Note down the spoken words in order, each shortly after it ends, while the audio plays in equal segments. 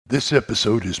This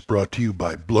episode is brought to you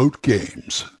by Bloat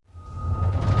Games.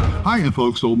 Hi,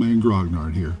 folks. Old Man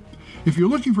Grognard here. If you're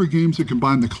looking for games that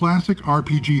combine the classic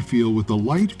RPG feel with the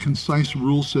light, concise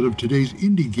rule set of today's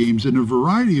indie games in a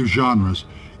variety of genres,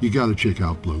 you gotta check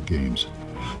out Bloat Games.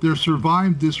 Their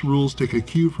Survive This rules take a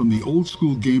cue from the old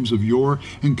school games of yore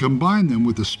and combine them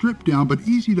with a stripped down but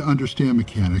easy to understand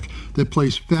mechanic that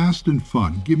plays fast and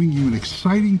fun, giving you an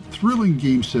exciting, thrilling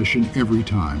game session every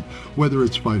time. Whether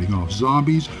it's fighting off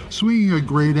zombies, swinging a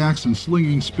great axe and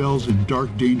slinging spells in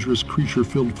dark, dangerous,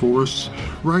 creature-filled forests,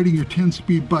 riding your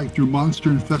 10-speed bike through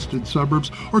monster-infested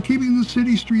suburbs, or keeping the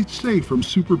city streets safe from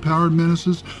super-powered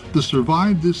menaces, the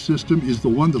Survive This system is the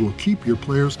one that'll keep your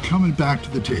players coming back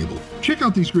to the table. Check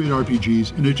out these great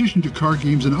RPGs, in addition to card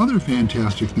games and other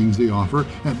fantastic things they offer,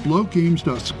 at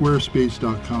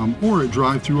bloatgames.squarespace.com or at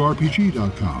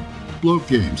drivethrurpg.com. Bloat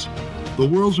Games. The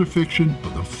worlds are fiction,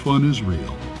 but the fun is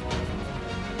real.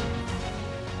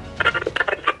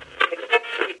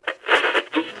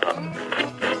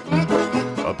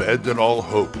 Abandon all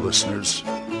hope, listeners.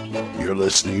 You're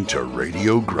listening to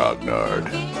Radio Grognard,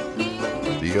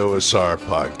 the OSR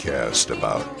podcast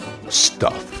about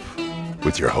stuff,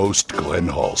 with your host, Glenn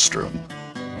Hallstrom.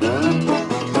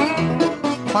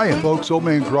 Hi, folks. Old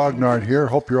Man Grognard here.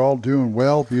 Hope you're all doing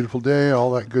well. Beautiful day, all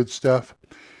that good stuff.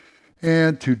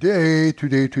 And today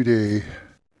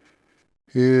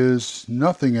is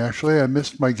nothing, actually. I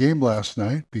missed my game last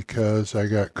night because I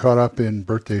got caught up in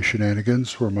birthday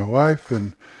shenanigans for my wife,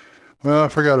 and, well, I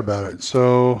forgot about it.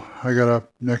 So I got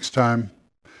up next time.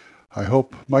 I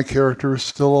hope my character is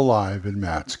still alive in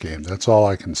Matt's game. That's all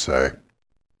I can say.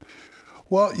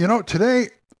 Well, today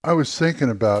I was thinking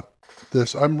about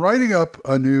this. I'm writing up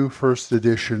a new first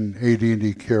edition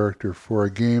AD&D character for a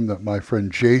game that my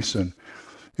friend Jason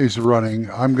is running.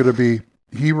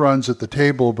 He runs at the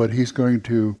table, but he's going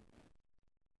to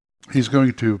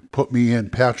put me in,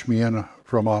 patch me in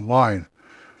from online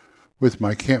with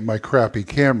my crappy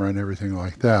camera and everything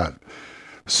like that.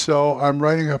 So I'm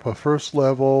writing up a first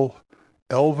level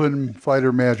Elven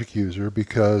fighter magic user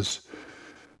because,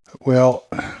 well,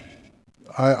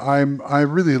 I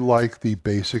really like the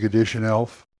basic edition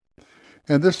elf,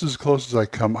 and this is as close as I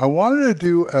come. I wanted to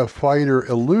do a fighter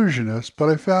illusionist, but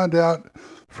I found out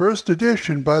first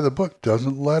edition by the book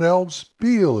doesn't let elves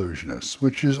be illusionists,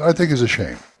 which I think is a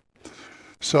shame.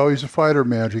 So he's a fighter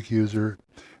magic user,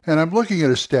 and I'm looking at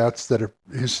his stats that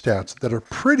are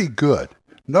pretty good.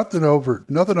 Nothing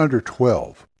under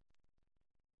 12.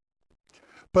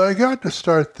 But I got to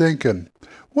start thinking,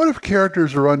 what if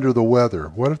characters are under the weather?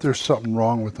 What if there's something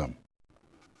wrong with them?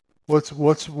 What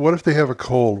if they have a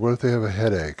cold? What if they have a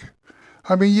headache?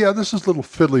 I mean, yeah, this is little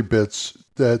fiddly bits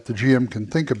that the GM can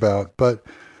think about, but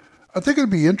I think it'd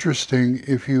be interesting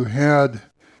if you had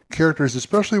characters,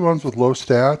 especially ones with low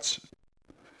stats,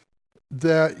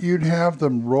 that you'd have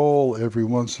them roll every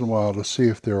once in a while to see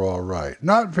if they're all right.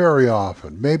 Not very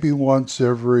often, maybe once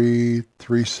every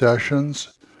 3 sessions.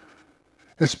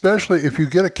 Especially if you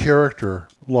get a character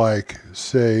like,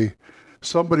 say,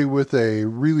 somebody with a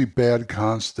really bad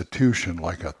constitution,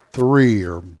 like a 3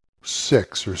 or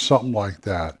 6 or something like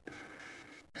that.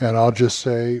 And I'll just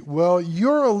say, well,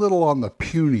 you're a little on the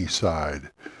puny side.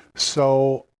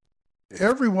 So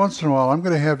every once in a while, I'm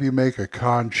going to have you make a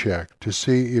con check to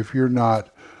see if you're not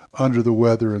under the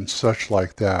weather and such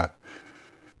like that.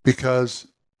 Because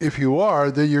if you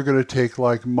are, then you're going to take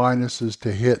like minuses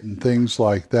to hit and things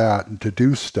like that and to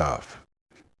do stuff.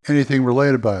 Anything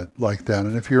related about it like that.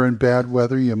 And if you're in bad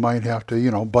weather, you might have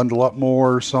to, bundle up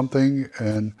more or something.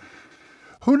 And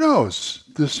who knows?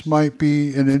 This might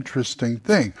be an interesting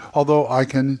thing. Although I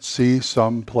can see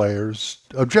some players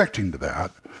objecting to that.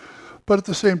 But at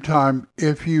the same time,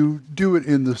 if you do it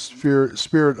in the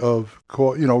spirit of,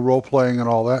 role-playing and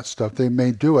all that stuff, they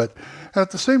may do it. And at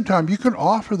the same time, you can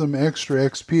offer them extra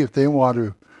XP if they want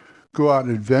to go out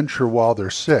and adventure while they're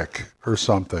sick or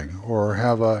something, or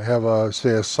have a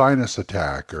sinus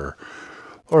attack or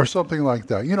something like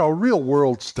that. Real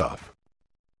world stuff.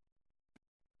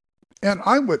 And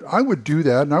I would do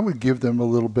that, and I would give them a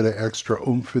little bit of extra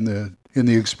oomph in the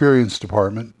experience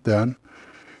department then.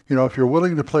 If you're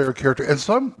willing to play your character, and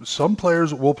some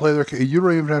players will play their character, you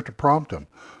don't even have to prompt them.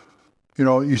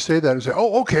 You say that and say,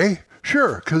 "Oh, okay,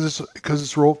 sure," because it's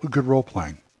good role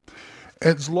playing.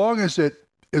 As long as it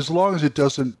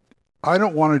doesn't, I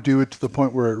don't want to do it to the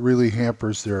point where it really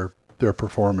hampers their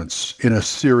performance in a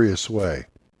serious way.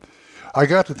 I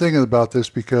got to thinking about this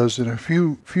because in a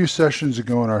few sessions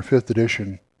ago in our 5th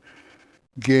edition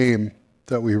game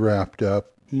that we wrapped up,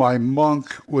 my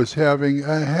monk was having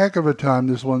a heck of a time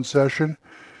this one session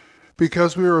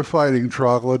because we were fighting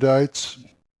troglodytes.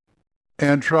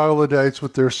 And troglodytes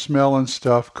with their smell and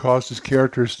stuff causes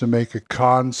characters to make a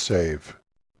con save.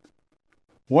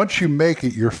 Once you make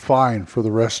it, you're fine for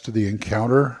the rest of the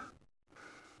encounter.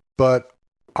 But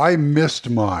I missed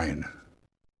mine.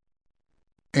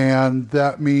 And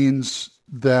that means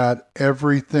that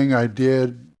everything I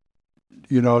did,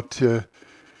 to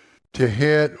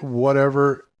hit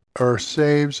whatever or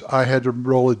saves, I had to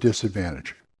roll a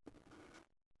disadvantage.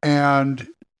 And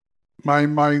my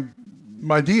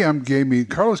DM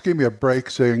Carlos gave me a break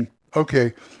saying,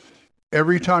 okay,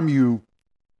 every time you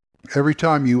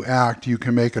act, you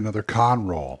can make another con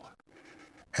roll.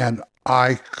 And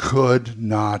I could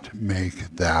not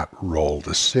make that roll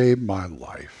to save my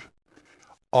life.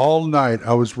 All night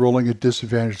I was rolling at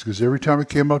disadvantage because every time it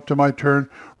came up to my turn,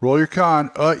 roll your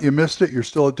con. You missed it. You're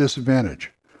still at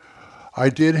disadvantage. I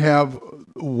did have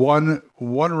one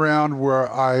round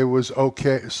where I was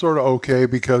okay, sort of okay,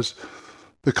 because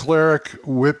the cleric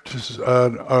whipped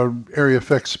an area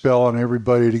effect spell on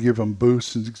everybody to give them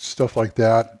boosts and stuff like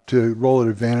that to roll an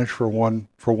advantage for one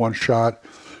shot.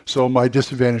 So my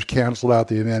disadvantage canceled out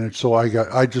the advantage. So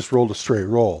I just rolled a straight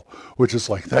roll, which is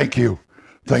like, thank you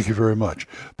very much.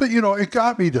 But it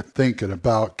got me to thinking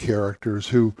about characters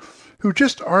who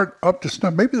just aren't up to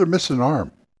snuff. Maybe they're missing an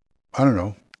arm. I don't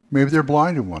know. Maybe they're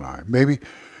blind in one eye. Maybe,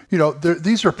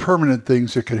 these are permanent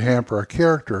things that could hamper a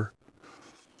character.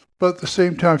 But at the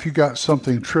same time, if you got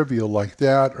something trivial like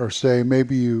that, or say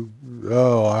maybe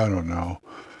I don't know,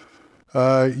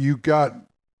 you got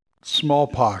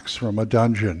smallpox from a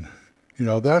dungeon,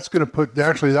 that's going to put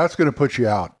you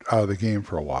out of the game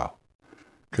for a while,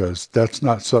 because that's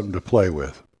not something to play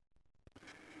with.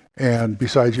 And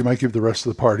besides, you might give the rest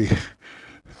of the party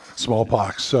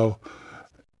smallpox. So,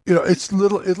 it's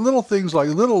little things like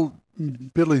little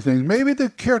piddly things. Maybe the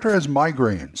character has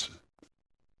migraines.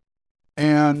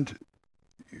 And,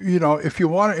 if they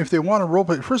want to role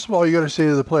play, first of all, you got to say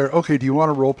to the player, okay, do you want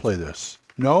to role play this?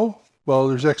 No? Well,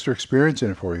 there's extra experience in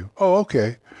it for you. Oh,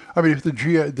 okay. I mean, if the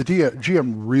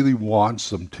GM really wants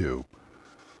them to,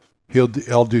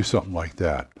 I'll do something like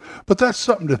that. But that's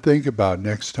something to think about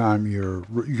next time you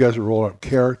guys are rolling up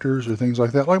characters or things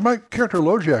like that. Like my character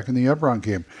Lojak in the Eberron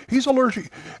game, he's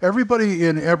allergic. Everybody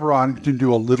in Eberron can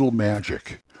do a little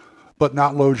magic, but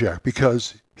not Lojak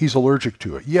because he's allergic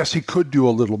to it. Yes, he could do a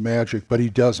little magic, but he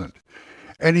doesn't.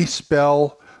 Any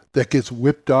spell that gets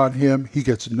whipped on him, he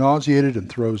gets nauseated and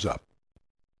throws up.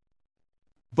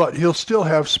 But he'll still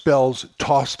have spells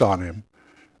tossed on him.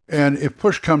 And if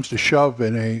push comes to shove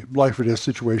in a life or death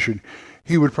situation,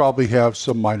 he would probably have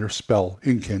some minor spell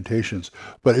incantations,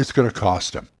 but it's going to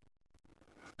cost him.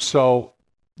 So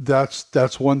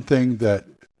that's one thing that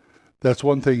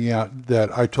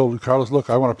I told Carlos, look,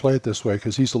 I want to play it this way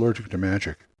because he's allergic to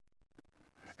magic.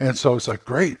 And so it's like,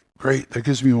 great, that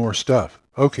gives me more stuff.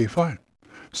 Okay, fine.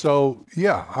 So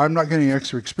yeah, I'm not getting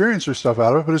extra experience or stuff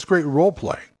out of it, but it's great role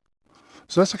playing.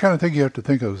 So that's the kind of thing you have to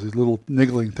think of, these little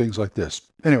niggling things like this.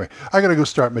 Anyway, I got to go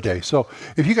start my day. So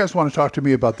if you guys want to talk to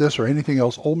me about this or anything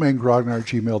else,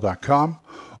 oldmangrognard@gmail.com,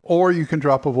 or you can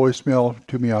drop a voicemail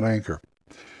to me on Anchor.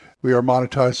 We are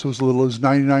monetized, so as little as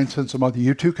 99 cents a month.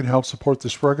 You too can help support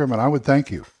this program, and I would thank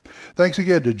you. Thanks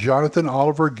again to Jonathan,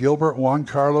 Oliver, Gilbert, Juan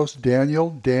Carlos, Daniel,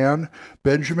 Dan,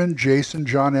 Benjamin, Jason,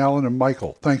 John Allen, and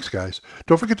Michael. Thanks, guys.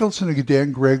 Don't forget to listen to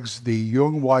Dan Gregg's The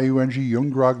Jung, Y-U-N-G,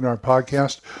 Jung Grognard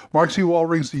podcast, Mark C.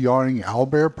 Walring's The Yawning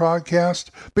Owlbear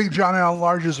podcast, Big John Allen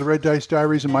Large's The Red Dice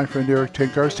Diaries, and my friend Eric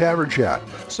Tenkar's Tavern Chat.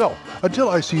 So, until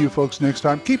I see you folks next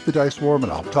time, keep the dice warm,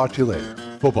 and I'll talk to you later.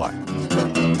 Bye-bye.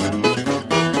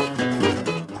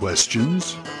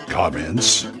 Questions?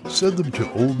 Comments? Send them to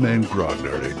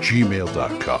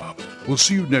oldmangrognard@gmail.com. We'll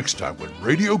see you next time when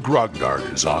Radio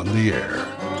Grognard is on the air.